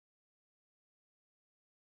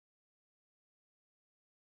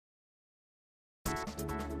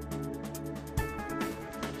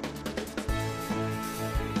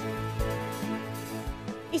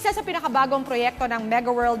Isa sa pinakabagong proyekto ng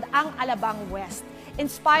Megaworld ang Alabang West.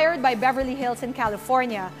 Inspired by Beverly Hills in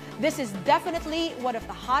California, this is definitely one of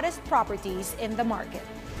the hottest properties in the market.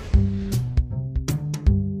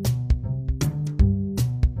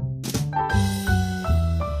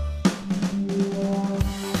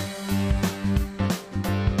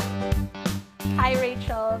 Hi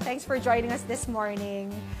Rachel, thanks for joining us this morning.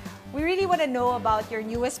 We really want to know about your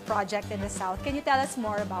newest project in the South. Can you tell us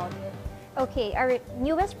more about it? Okay, our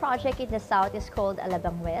newest project in the South is called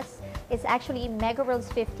Alabang West. It's actually Megaworld's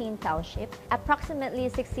 15th township, approximately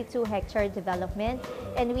 62-hectare development,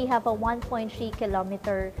 and we have a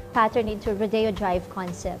 1.3-kilometer pattern into Rodeo Drive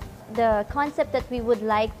concept. The concept that we would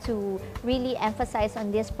like to really emphasize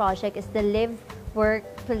on this project is the live, work,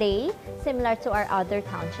 play, similar to our other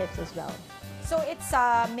townships as well. So it's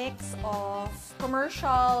a mix of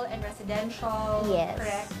commercial and residential, yes.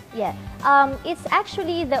 Correct? Yeah. It's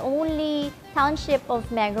actually the only township of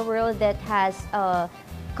Megaworld that has a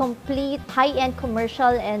complete high-end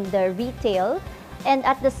commercial and retail, and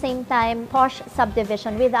at the same time, posh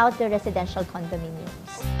subdivision without the residential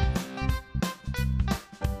condominiums.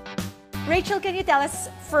 Rachel, can you tell us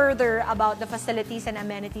further about the facilities and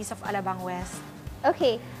amenities of Alabang West?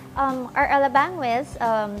 Okay. Our Alabang West,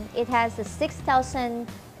 it has a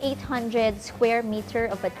 6,800 square meter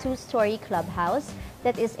of a two-story clubhouse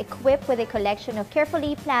that is equipped with a collection of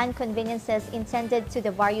carefully planned conveniences intended to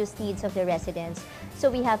the various needs of the residents.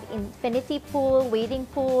 So we have infinity pool, wading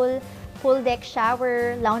pool, pool deck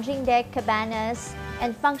shower, lounging deck, cabanas,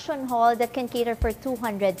 and function hall that can cater for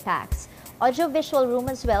 200 packs. Audio-visual room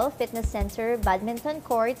as well, fitness center, badminton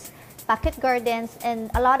courts, pocket gardens,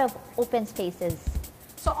 and a lot of open spaces.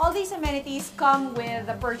 So all these amenities come with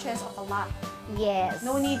the purchase of a lot? Yes.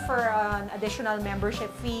 No need for an additional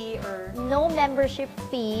membership fee or... No membership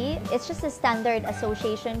fee. It's just a standard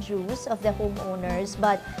association dues of the homeowners.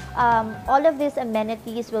 But all of these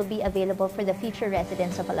amenities will be available for the future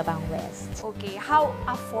residents of Alabang West. Okay. How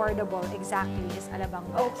affordable exactly is Alabang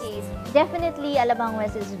West? Okay. Definitely, Alabang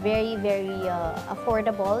West is very, very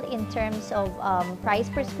affordable in terms of price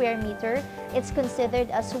per square meter. It's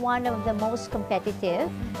considered as one of the most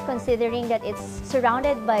competitive, considering that it's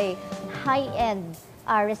surrounded by high-end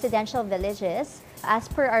residential villages. As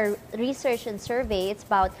per our research and survey, it's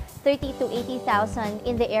about 30 to 80,000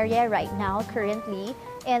 in the area right now currently.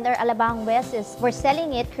 And our Alabang West we're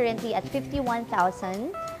selling it currently at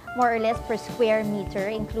 51,000 more or less per square meter,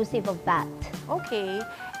 inclusive of VAT. Okay.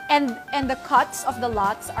 And the cuts of the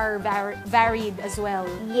lots are varied as well.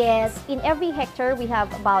 Yes, in every hectare we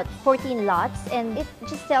have about 14 lots, and it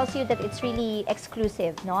just tells you that it's really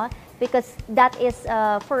exclusive, no? Because that is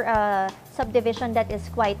for a subdivision that is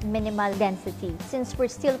quite minimal density. Since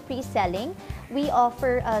we're still pre-selling, we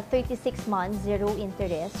offer 36 months zero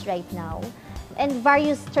interest right now, and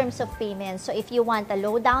various terms of payment. So if you want a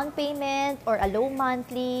low down payment or a low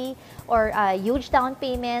monthly or a huge down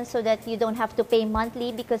payment so that you don't have to pay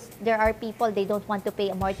monthly, because there are people, they don't want to pay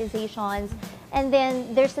amortizations. And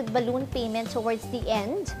then there's a balloon payment towards the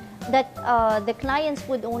end that the clients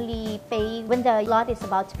would only pay when the lot is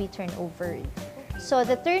about to be turned over. So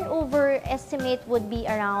the turnover estimate would be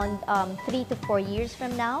around 3 to 4 years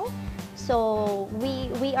from now. So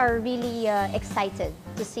we are really excited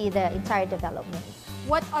to see the entire development.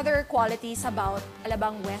 What other qualities about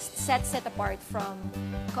Alabang West sets it apart from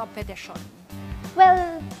competition?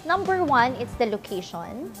 Well, number one, it's the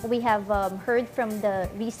location. We have heard from the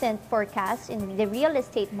recent forecast in the real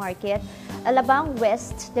estate market. Alabang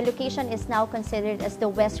West, the location is now considered as the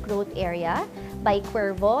West Growth Area by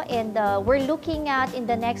Cuervo, and we're looking at in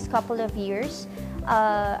the next couple of years,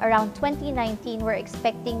 around 2019, we're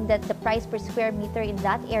expecting that the price per square meter in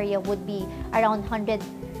that area would be around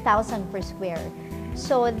 100,000 per square.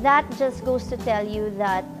 So that just goes to tell you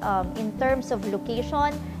that in terms of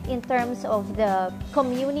location, in terms of the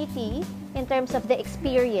community, in terms of the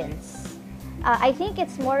experience, I think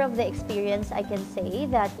it's more of the experience, I can say,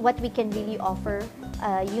 that what we can really offer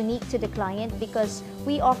unique to the client, because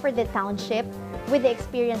we offer the township with the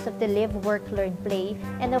experience of the live, work, learn, play,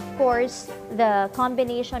 and of course, the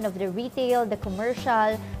combination of the retail, the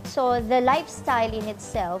commercial, so the lifestyle in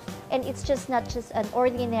itself, and it's just not just an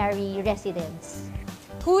ordinary residence.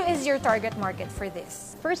 Who is your target market for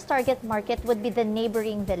this? First target market would be the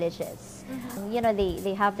neighboring villages. You know,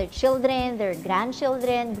 they have their children, their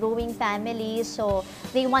grandchildren, growing families, so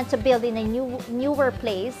they want to build in a newer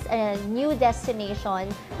place, a new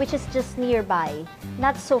destination, which is just nearby,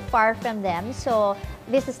 not so far from them. So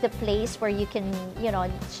this is the place where you can, you know,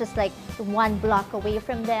 it's just like 1 block away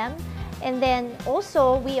from them. And then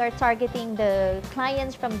also, we are targeting the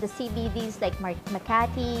clients from the CBDs like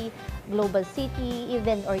Makati, Global City,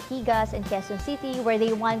 even Ortigas and Quezon City, where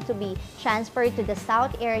they want to be transferred to the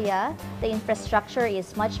south area. The infrastructure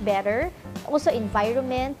is much better. Also,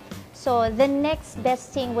 environment. So the next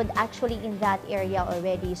best thing would actually in that area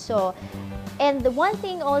already. So, and the one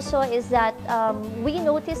thing also is that we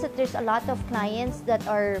noticed that there's a lot of clients that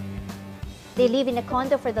they live in a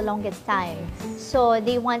condo for the longest time. So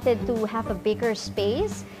they wanted to have a bigger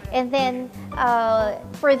space. And then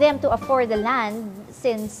for them to afford the land,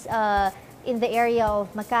 since in the area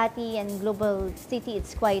of Makati and Global City,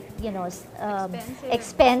 it's quite,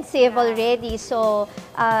 expensive already. So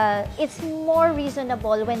it's more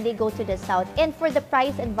reasonable when they go to the south. And for the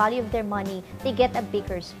price and value of their money, they get a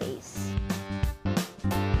bigger space.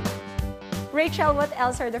 Rachel, what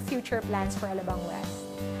else are the future plans for Alabang West?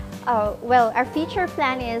 Well, our future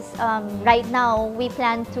plan is right now we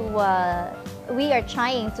are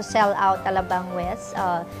trying to sell out Alabang West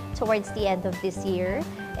towards the end of this year.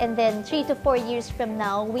 And then 3 to 4 years from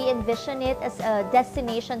now, we envision it as a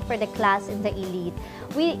destination for the class and the elite.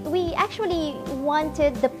 We actually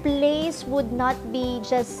wanted the place would not be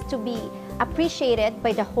just to be appreciated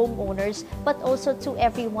by the homeowners, but also to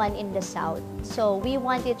everyone in the South. So we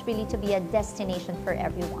want it really to be a destination for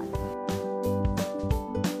everyone.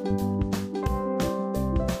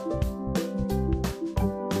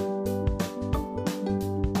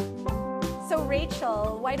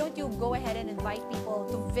 Rachel, why don't you go ahead and invite people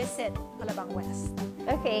to visit Alabang West?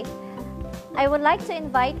 Okay. I would like to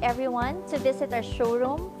invite everyone to visit our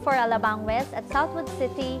showroom for Alabang West at Southwood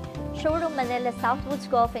City, Showroom Manila, Southwoods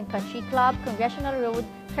Golf and Country Club, Congressional Road,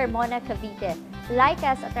 Carmona, Cavite. Like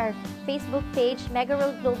us at our Facebook page,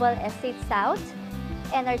 Megaworld Global-Estate South,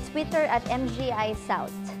 and our Twitter at MGI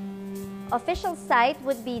South. Official site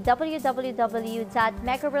would be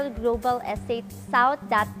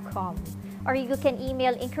www.megaworldglobalestatetesouth.com. Or you can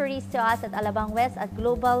email inquiries to us at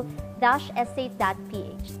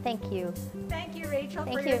alabangwest@global-estate.ph. Thank you. Thank you, Rachel,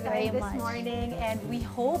 Thank for you your time very this much. morning. And we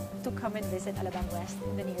hope to come and visit Alabang West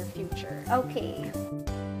in the near future. Okay.